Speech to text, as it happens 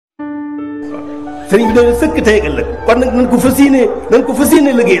sëriñ bi dañu sëkk tey ëllëg kon nag nañ ko fas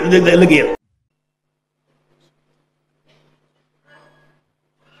yéene liggéeyal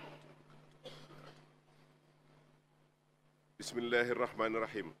bismillahi irrahmani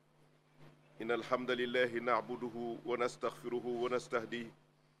irrahim in alhamdulillahi nacbuduhu wa nastaxfiruhu wa nastahdihi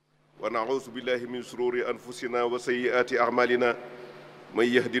wa nacuudu billahi min sururi anfusina wa sayyi'aati acmalina man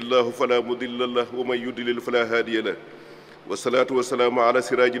yahdi llahu fala mudilla lah wa man yudlil fala haadiya lah wasalaatu wasalaamu ala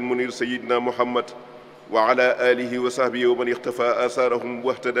siraajil munir sayidina muhammad wa ala alihi wa sahbihi wa man ixtafa asaarahum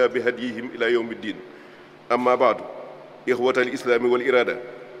wahtada bi hadyihim ila yawmi ddin amma baadu ixwata alislaami wal iraada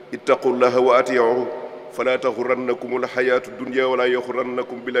ittaqu llaha wa atiicuhu fala taxurannakum alxayaatu dunya wala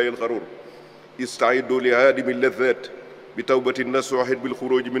yaxurannakum billahi alxaruur istaiddu li haadimi lladaat bi tawbatin nasuuxin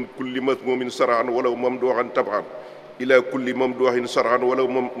bilxuruuji min kulli masmuumin saraan walaw mamduuxan tabaan ila kulli mamduuxin saraan walaw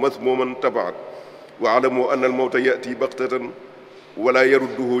masmuuman tabaan wa alamu anna almawta yati baxtatan wala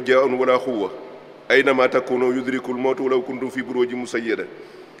yarudduhu jaaun wala xuwa aynama takunu yudriku almawtu walaw kuntum fi buruuji musayyada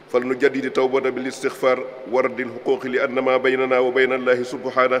fal nujaddidi tawbata bil istixfaar wa raddi alxuquuqi li anna ma baynana wa bayna allahi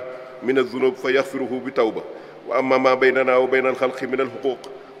subhanahu min aldunub fa yaxfiruhu bi tawba wa amma ma baynana wa bayna alxalqi min alxuquuq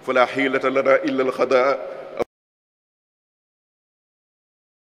fala xiilata lana illa alxadaa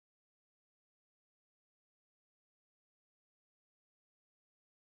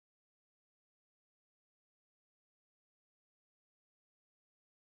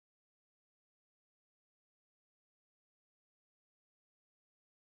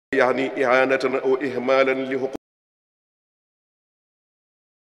يعني إعانة أو إهمالا لحقوق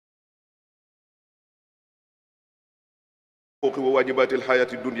وواجبات الحياة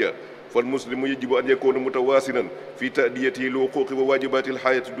الدنيا فالمسلم يجب أن يكون متوازنا في تأديته لحقوق وواجبات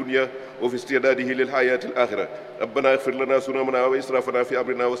الحياة الدنيا وفي استعداده للحياة الآخرة ربنا اغفر لنا ذنوبنا وإسرافنا في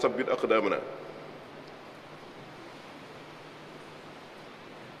أمرنا وثبت أقدامنا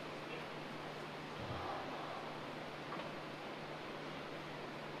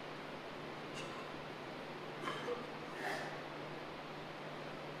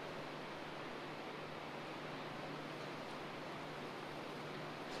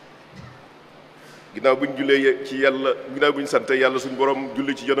ginnaaw bu ñu jullee ci yàlla ginnaaw bu ñu sante yàlla suñu borom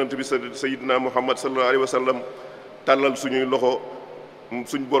julli ci yonent bi sayidina muhammad sallallahu alayhi wa sallam tàllal suñuy loxo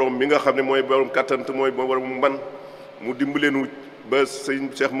suñ borom mi nga xam ne mooy borom kàttan te mooy borom man mu dimbaleenu ba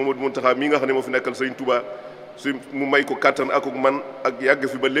sëñ Cheikh Mamadou Mountakha mi nga xam ne moo fi nekkal sëñ Touba mu may ko kàttan akuk man ak yàgg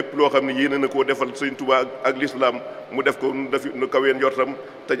fi ba lépp loo xam ne yéene na koo defal sëñ Touba ak lislaam mu def ko nu kaween yortam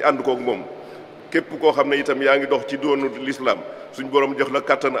te ñu ànd kook moom képp koo xam ne itam yaa ngi dox ci doonu lislaam suñ borom jox la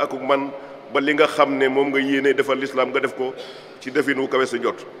kàttan akuk man ba li nga xam ne moom nga yéene defal lislaam nga def ko ci defin wu kawe sa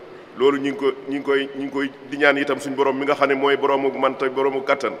jot loolu ñu ngi koy di ñaan itam suñu borom mi nga xam ne mooy boroomu man te boroomu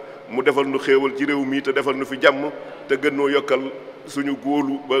kattan mu defal nu xéewal ci réew mi te defal nu fi jàmm te gën noo yokkal suñu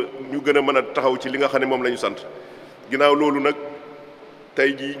góolu ba ñu gën a mën a taxaw ci li nga xam ne moom la ñu sant ginnaaw loolu nag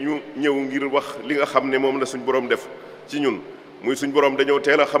tey jii ñu ñëw ngir wax li nga xam ne moom la suñu borom def ci ñun muy suñu borom dañoo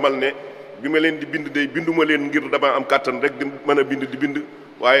teel a xamal ne bi ma leen di bind day binduma leen ngir dama am kàttan rek di mën a bind di bind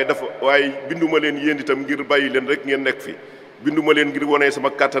waaye binduma leen yéen itam ngir bàyyi leen rek ngeen nekk fi binduma leen ngir wane sama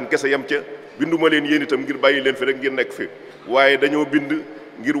kàttan kese yam ca binduma leen yéen itam ngir bàyyi leen fi rek ngeen nekk fi waaye dañoo bind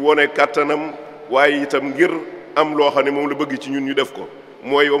ngir wone kàttanam waaye itam ngir am loo xam ne moom la bëgg ci ñun ñu def ko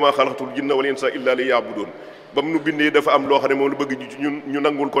mooy wa maa xalaqtul jinna wal insa illa liya'budun ba mu nu bindee dafa am loo xam ne moom la bëgg ci ñun ñu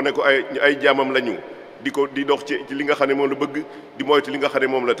nangul ko ne ko ay jaamam lañu di dox ci li nga xam ne moom la bëgg di moytu li nga xam ne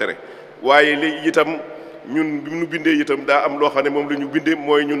moom la tere waaye li itam ñun bi nu bindee itam daa am loo xam ne moom la ñu bindee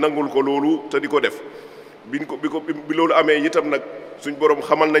mooy ñu nangul ko loolu te di ko def bi loolu amee itam nag suñ borom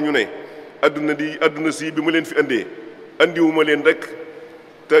xamal nañu ne adduna si bi ma leen fi andee andiwuma leen rek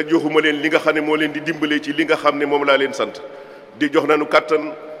te joxuma leen li nga xam ne moo leen di dimbalee ci li nga xam ne moom laa leen sant di jox nañu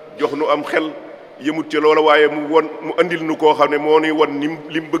kàttan jox nu am xel yëmut ci loola waaye mu andil nu koo xam ne moo nuy won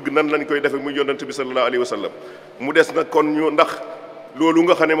li mu bëgg nan lañ koy defe muy yonent bi sallallahu alayhi wa sallam mu des nag kon ñu ndax loolu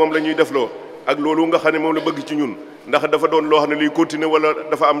nga xam ne moom la ñuy defloo ak loolu nga xam ne moom la bëgg ci ñun ndax dafa doon loo xam ne luy continuer wala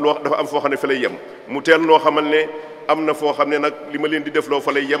dafa am foo xam ne fa lay yem mu teel noo xamal ne am na foo xam ne nag li ma leen di defloo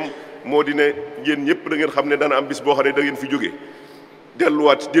fa lay yem moo di ne yéen ñëpp da ngeen xam ne dana am bis boo xam ne da ngeen fi jóge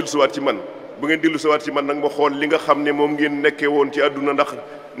dellusiwaat ci man bu ngeen dellusiwaat ci man nag ma xool li nga xam ne moom ngeen nekkee woon ci àdduna ndax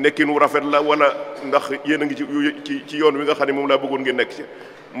nekkinu rafet la wala ndax yéen a ngi ci yoon wi nga xam ne moom laa bëggoon ngeen nekk ci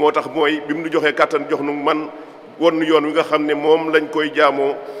moo tax mooy bi mu nu joxee kàttan jox nu man won yoon wi nga xam ne moom lañ koy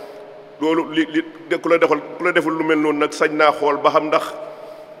jaamoo loolu ku la defal lu mel noonu nag sañ naa xool ba xam ndax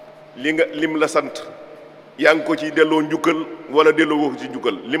lim la sant yaa ngi ko ci delloo njukkal wala delloo woo ko ci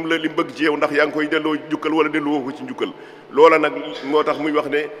njukkal lim bëgg ci yow ndax yaa ngi koy delloo njukkal wala delloo woo ko ci njukkal loola nag moo tax muy wax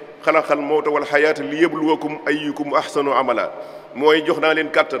ne xalaqal mawta wal xayaata li yabluwakum ayyukum ahsanu amala mooy jox naa leen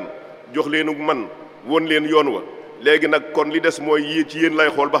kàttan jox leenu man won leen yoon wa léegi nag kon li des mooy yéen ci yéen lay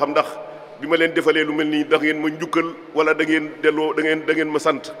xool ba xam ndax bi ma leen defalee lu mel nii da ngeen ma njukkal wala da ngeen delloo da ngeen ma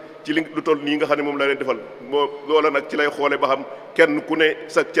sant ci li lu toll nii nga xam ne moom la leen defal moo loola nag ci lay xoole ba xam kenn ku ne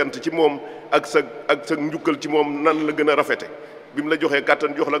sa cant ci moom ak sa njukkal ci moom nan la gën a rafete bi mu la joxee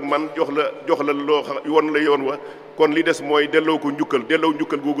kàttan jox la man jox la loo won la yoon wa kon li des mooy delloo ko njukkal delloo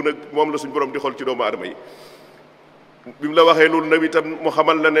njukkal googu nag moom la suñu borom di xool ci doomu aadama yi bi mu la waxee loolu nag itam mu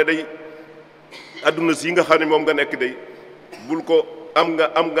xamal la ne day adduna si nga xam ne moom nga nekk day bul ko am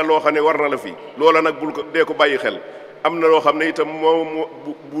nga loo xam ne war na la fi loola nag bul ko dee ko bàyyi xel am na loo xam ne itam moom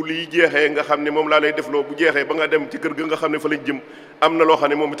bu liy jeexee nga xam ne moom laa lay defloo bu jeexee ba nga dem ci kër ga nga xam ne fa lañ jëm am na loo xam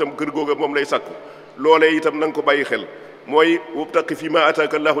ne moom itam kër googa moom lay sàkku loolee itam na nga ko bàyyi xel mooy wabtaqi fii ma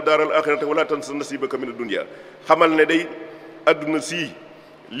ataaka allahu daaral axirata wala tansa nasibaka mina dunya xamal ne day adduna sii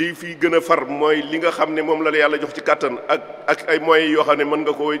lii fii gën a far mooy li nga xam ne moom la yàlla jox ci kàttan ak ay moyens yoo xam ne mën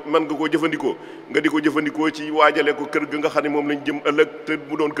nga koo jëfandikoo nga di ko jëfandikoo ci waajale ko kër ga nga xam ne moom lañ jëm ëllëg te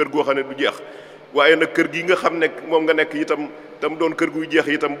mu doon kër goo xam ne du jeex waaye nag kër gi nga xam ne moom nga nekk itam tam doon kër guy jeex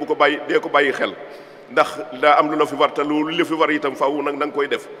itam bu ko bàyyi dee ko bàyyi xel ndax daa am lu la fi war te loolu li fi war itam faaw nag na nga koy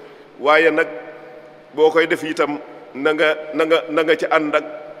def waaye nag boo koy def itam na nga ci ànd ak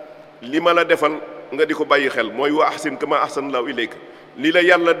li ma la defal nga di ko bàyyi xel mooy wa ahsin kama ahsanallahu ilayka li la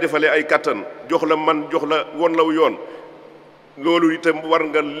yàlla defalee ay kattan jox la man jox la won law yoon loolu itam war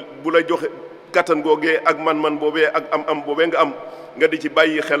nga bu la joxe kattan googee ak man boobee ak am boobee nga am nga di ci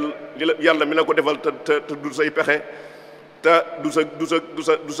bàyyi xel li la yàlla mi la ko defal te du say pexe te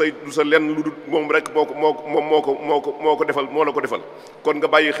du sa lenn lu dul moom rek moo ko defal moo la ko defal kon nga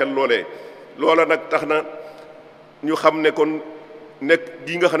bàyyi xel loolee loola nag tax na ñu xam ne kon nekk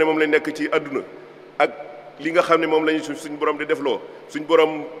gi nga xam ne moom lañ nekk ci àdduna ak li nga xam ne moom lañu suñ borom di defloo suñ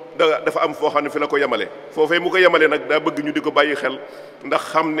borom dafa am foo xam ne fi la ko yemale foofee mu ko yemale nag daa bëgg ñu di ko bàyyi xel ndax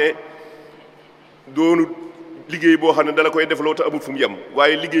xam ne doonu liggéey boo xam ne dala koy defloo te amul fu mu yem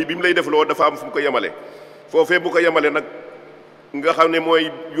waaye liggéey bi mu lay defloo dafa am fu mu ko yemale foofee bu ko yemale nag nga xam ne mooy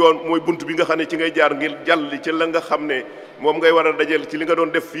bunt bi nga xam ne ci ngay jaar ngir jàll ci la nga xam ne moom ngay war a dajal ci li nga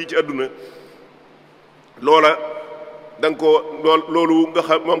doon def fii ci àdduna loola da nga ko loolu nga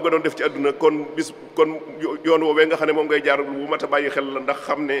xam moom nga doon def ci àdduna kon yoon woowee nga xam ne moom ngay jaar bu mat a bàyyi xel la ndax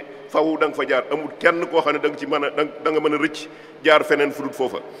xam ne faw da nga fa jaar amul kenn koo xam ne da nga ci mën a da nga mën a rëcc jaar feneen fu dul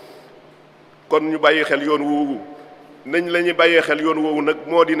foofa kon ñu bàyyi xel yoon woowu nañ la ñuy bàyyee xel yoon woowu nag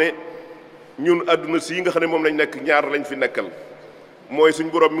moo di ne ñun àdduna sii nga xam ne moom lañ nekk ñaar lañ fi nekkal mooy suñ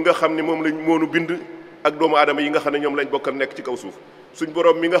borom mi nga xam ne moom lañ moonu bind ak doomu aadama yi nga xam ne ñoom lañ bokkal nekk ci kaw suuf suñ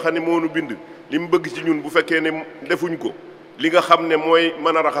borom mi nga xam ne moonu bind li mu bëgg ci ñun bu fekkee ne defuñ ko li nga xam ne mooy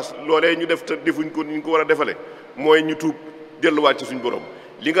mën a raxas loolee ñu def te defuñ ko ni ñu ko war a defale mooy ñu tuub delluwaat ci suñ borom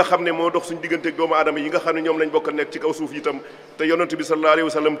li nga xam ne moo dox suñ diggante ak doomu aadama yi nga xam ne ñoom lañ bokkal nekk ci kaw suuf itam te yonent bi sallallahu alayhi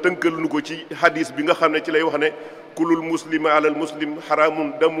wa sallam tënkal nu ko ci hadis bi nga xam ne ci lay wax ne kulul muslima alal muslim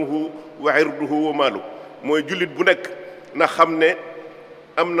haramun damuhu wa irduhu wa maalu mooy jullit bu nekk na xam ne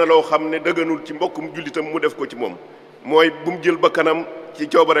am na loo xam ne dëgganul ci mbokkum jullitam mu def ko ci moom mooy bu mu jël bakkanam ci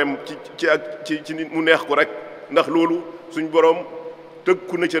coobareem ci nit mu neex ko rek ndax loolu suñ borom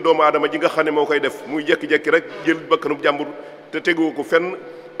tëkku na ca doomu aadama ji nga xam ne moo koy def muy jekki-jekki rek jël bakkanub jàmbur te tegoo ko fenn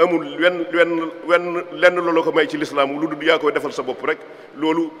amul lenn loolu ko may ci lislaam lu dul yaa koy defal sa bopp rek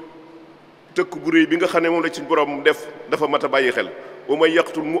loolu tëkk bu réy bi nga xam ne moom la suñ borom def dafa mat a bàyyi xel wa man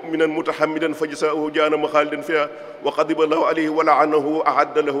yaqtul muminan mutahammidan fa jasaa'uhu jahannama xaalidan fiha wa ghadiba allahu alayhi wa la'anahu wa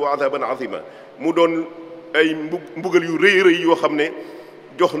a'adda lahu adaban azima mu doon ay mbugal yu rëy yoo xam ne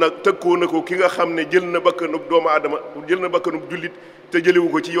jox na tëkkoo na ko ki nga xam ne jël na bakkanub doomu aadama jël na bakkanub jullit te jëlewu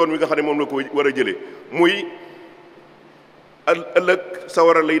ko ci yoon wi nga xam ne moom la ko war a jëlee muy ëllëg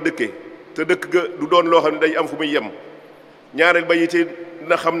sawara lay dëkkee te dëkk ga du doon loo xam ne day am fu muy yem ñaareel ba it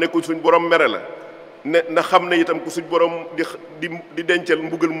na xam ne ku suñ borom mere la ne na xam ne itam ku suñ borom di dencal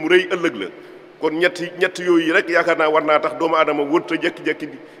mbugal mu rëy ëllëg la kon ñett yooyu rek yaakaar naa war naa tax doomu aadama wër te jekki-jekki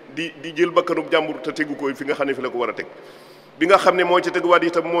di jël bakkanub jàmbur te tegu ko fi nga xam ne fi la ko war a teg bi nga xam ne moo ci teguwaat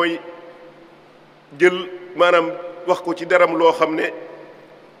itam mooy jël maanaam wax ko ci deram loo xam ne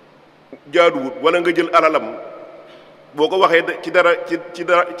jaaduwut wala nga jël alalam boo ko waxee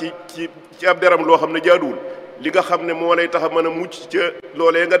ci ab deram loo xam ne jaaduwul li nga xam ne moo lay tax a mën a mucc ca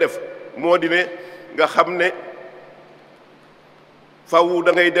loolee nga def moo di ne nga xam ne faw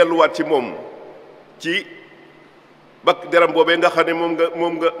da ngay delluwaat ci moom ci bak deram boobee nga xam ne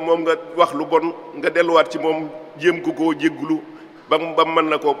moom nga wax lu bon nga delluwaat ci moom jéem ko koo jéggulu ba mu mën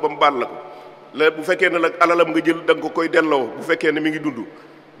la ko ba mu baal la ko la bu fekkee ne nag alalam nga jël da nga ko koy delloo bu fekkee ne mi ngi dund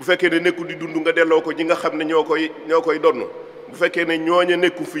bu fekkee ne nekku di dund nga delloo ko ñi nga xam ne ñoo koy donn bu fekkee ne ñooña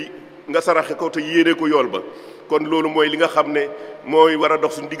nekku fi nga saraxe ko te yéene ko yool ba kon loolu mooy li nga xam ne mooy war a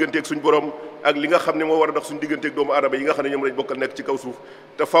dox suñu digganteeg suñu borom ak li nga xam ne moo war a dox suñu digganteeg doomu aadama yi nga xam ne ñoom lañ bokkal nekk ci kaw suuf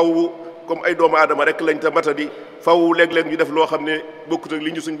te faw comme ay doomu aadama rek lañ te matadi faw léeg-léeg ñu def loo xam ne bokkut ak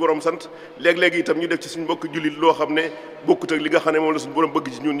li ñu suñu borom sant léeg-léeg itam ñu def ci suñu mbokk jullit loo xam ne bokkut ak li nga xam ne moom la suñu borom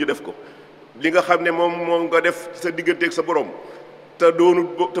bëgg ci ñun ñu def ko li nga xam ne moom nga def sa digganteeg sa borom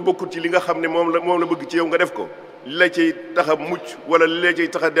te bokkut ci li nga xam ne moom la bëgg ci yow nga def ko li la ciy tax a mucc wala li la ciy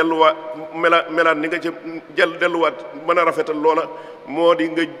tax a delluwaat melaan ni nga ci delluwaat mën a rafetal loola moo di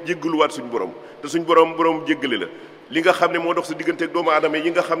nga jéggaluwaat suñu borom te suñu borom jéggale la li nga xam ne moo dox sa digganteeg doomu aadama yi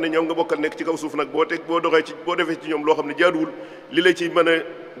nga xam ne ñoom nga bokkal nekk ci kaw suuf nag boo defee ci ñoom loo xam ne jaaduwul li la ci mën a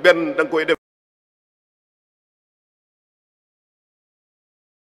benn da nga koy def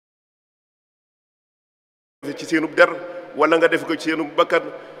ci seenub der wala nga def ko ci seenub bakkan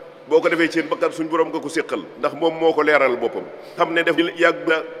boo ko defee ci seen bakkan suñ borom nga ko séqal ndax moom moo ko leeral boppam xam ne def yàgg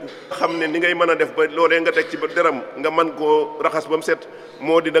na xam ne ni ngay mën a def ba loolee nga teg ci ba deram nga mën koo raxas ba mu set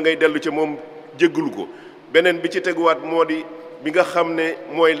moo di da ngay dellu ci moom jéggalu ko beneen bi ci teguwaat moo di bi nga xam ne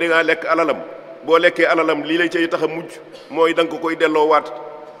mooy li nga lekk alalam boo lekkee alalam lii lay cay tax a mujj mooy da nga ko koy delloowaat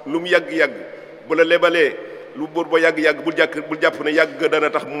lu mu yàgg-yàgg bu la lebalee lu bor ba yàgg-yàgg bul jàpp ne yàgg dana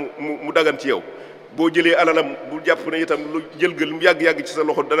tax mu dagan ci yow boo jëlee alalam bul jàpp ne itam lu jël ga lu mu yàgg-yàgg ci sa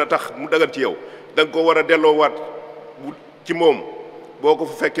loxo dana tax mu dagan ci yow da nga ko war a delloowaat ci moom boo ko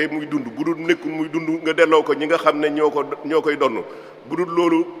fa fekkee muy dund bu dul nekkul muy dund nga delloo ko ñi nga xam ne ñoo koy donn bu dul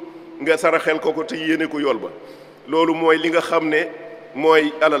loolu nga saraxel ko te yéene ko yool ba loolu mooy li nga xam ne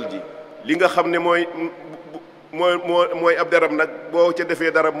mooy alal ji li nga xam ne mooy ab daram nag boo ca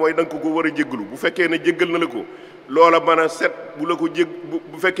defee dara mooy da nga ko war a jéggalu bu fekkee ne jéggal na la ko loola mën a set bu la ko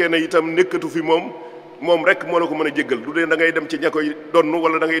bu fekkee ne itam nekkatu fi moom rek moo la ko mën a jéggal du dee da ngay dem ci ña koy donn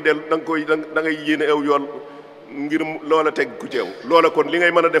wala da ngay da ngay yéene aw yool ngir loola teg ku ci yow loola kon li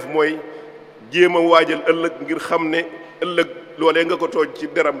ngay mën a def mooy jéem a waajal ëllëg ngir xam ne ëllëg loolee nga ko tooj ci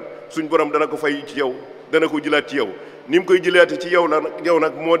deram suñ borom dana ko fay ci yow dana ko jëlaat ci yow ni mu koy jëlaate ci yow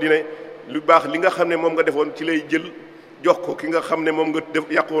nag moo di ne lu baax li nga xam ne moom nga defoon ci lay jël jox ko ki nga xam ne moom nga def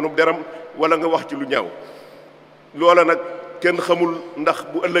yàqoonub deram wala nga wax ci lu ñaaw loola nag kenn xamul ndax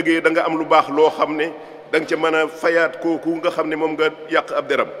bu ëllëgee da nga am lu baax loo xam ne da nga ca mën a fayaat kooku nga xam ne moom nga yàq ab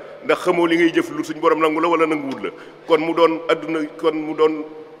deram ndax xamoo li ngay jëf lu suñ borom nangu la wala nanguwut la kon mu doon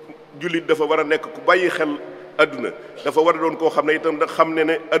jullit dafa war a nekk ku bàyyi xel adduna dafa war a doon koo xam ne itam da xam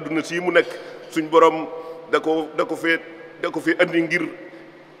ne adduna sii mu nekk suñ borom da ko fee andi ngir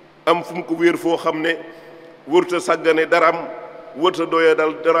am fu mu ko wéer foo xam ne wërta sàggane daraam wërta doya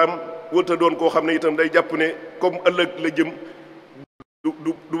dal daraam wërta doon koo xam ne itam day jàpp ne comme ëllëg la jëm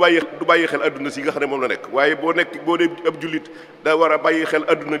du bàyyi xel adduna si nga xam ne moom la nekk waaye boo dee ab jullit da war a bàyyi xel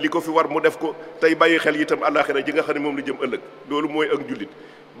adduna li ko fi war mu def ko tey bàyyi xel itam àllaaxira ji nga xam ne moom la jëm ëllëg loolu mooy ak jullit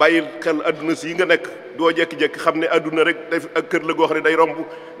bàyyi xel adduna si nga nekk doo jekki-jekki xam ne adduna rek daf ak kër la goo xam ne day romb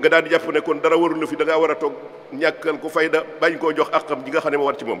nga daal di jàpp ne kon dara warul la fi da ngaa war a toog ñàkkal ko fayda bañ koo jox àqam ji nga xam ne moo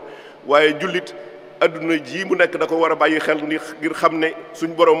war ci moom waaye jullit adduna ji mu nekk da ko war a bàyyi xel ngir xam ne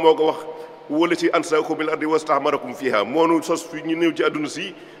suñ borom moo ko wax wala ci ansaakum bil ardi wastamarakum fiha moonu sos fi ñu ñëw ci adduna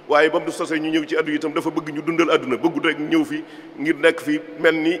si waaye ba mu du sosee ñu ñëw ci adduna itam dafa bëgg ñu dundal adduna bëggut rek ñëw fi ngir nekk fi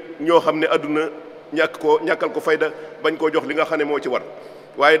mel ni ñoo xam ne adduna ñàkkal ko fayda bañ koo jox li nga xam ne moo ci war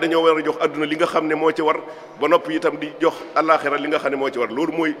waaye dañoo war a jox adduna li nga xam ne moo ci war ba noppi itam di jox àllaaxira li nga xam ne moo ci war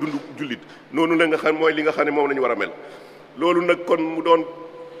loolu mooy dund jullit noonu la nga xam mooy li nga xam ne moom la ñu war a mel loolu nag kon mu doon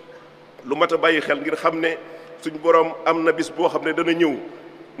lu mat a bàyyi xel ngir xam ne suñ borom am na bis boo xam ne dana ñëw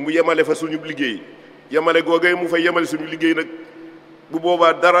mu yemale fa suñu liggéey yemale googee mu fay yemale suñu liggéey nag bu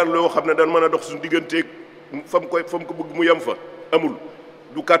boobaa dara loo xam ne dana mën a dox suñu digganteeg fa mu ko bëgg mu yem fa amul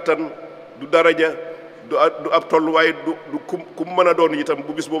du kàttan du daraja du ab tolluwaay du ku mën a doon itam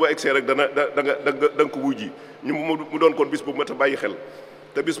bu bis booba egsee rek da nga ko wujji mu doon kon bis boobu mat a bàyyi xel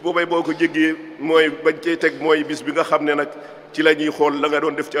te bis boobay boo ko jéggee mooy bañ cey teg mooy bis bi nga xam ne nag ci la ñuy xool la nga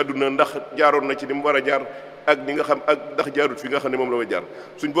doon def ci àdduna ndax jaaroon na ci ni mu war a jaar ak ni nga xam ak ndax jaarut fi nga xam ne moom la ma jaar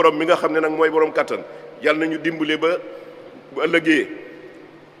suñ borom mi nga xam ne nag mooy borom kattan yàlla nañu dimbale ba bu ëllëgee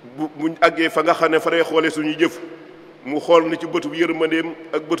buñ àggee fa nga xam ne fa lay xoolee suñuy jëf mu xool ni ci bëtub yërmandeem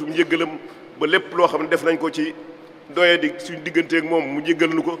ak bëtub njëggalam ba lépp loo xam ne def nañ ko ci doyadi suñ digganteeg moom mu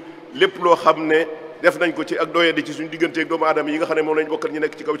jéggal nu ko lépp loo xam ne def nañ ko ci ak doyadi ci suñ digganteeg doomu aadama yi nga xam ne moom lañ bokkal ñu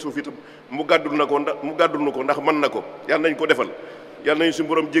nekk ci kaw suuf itam mu gàddul na ko ndax mën na ko yàlla nañ ko defal yàlla nañ suñ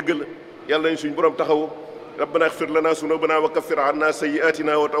borom jéggal yàlla nañ suñ borom taxawu rabbana ighfir lana sunubana wa kaffir anna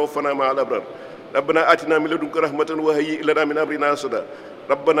sayyi'atina wa tawaffana ma'al abrar rabbana atina min ladunka rahmatan wa hayyi' lana min amrina rashada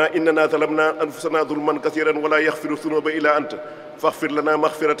rabbana innana zalamna anfusana zulman kathiran wa la yaghfiru dhunuba illa anta faghfir lana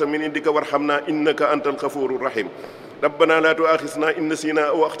maghfiratan min indika warhamna innaka antal ghafurur rahim ربنا لا تؤاخذنا إن نسينا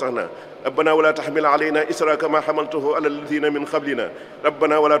أو أخطأنا ربنا ولا تحمل علينا إسرا كما حملته على الذين من قبلنا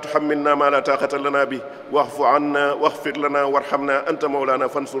ربنا ولا تحملنا ما لا طاقة لنا به واعف عنا واغفر لنا وارحمنا أنت مولانا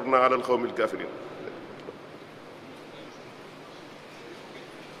فانصرنا على القوم الكافرين.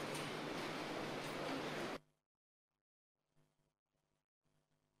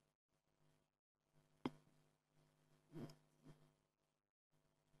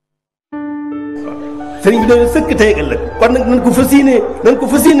 Serigne bi doon sëkk tey ëllëg kon nag nañ ko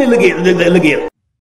fas yéene liggéeyal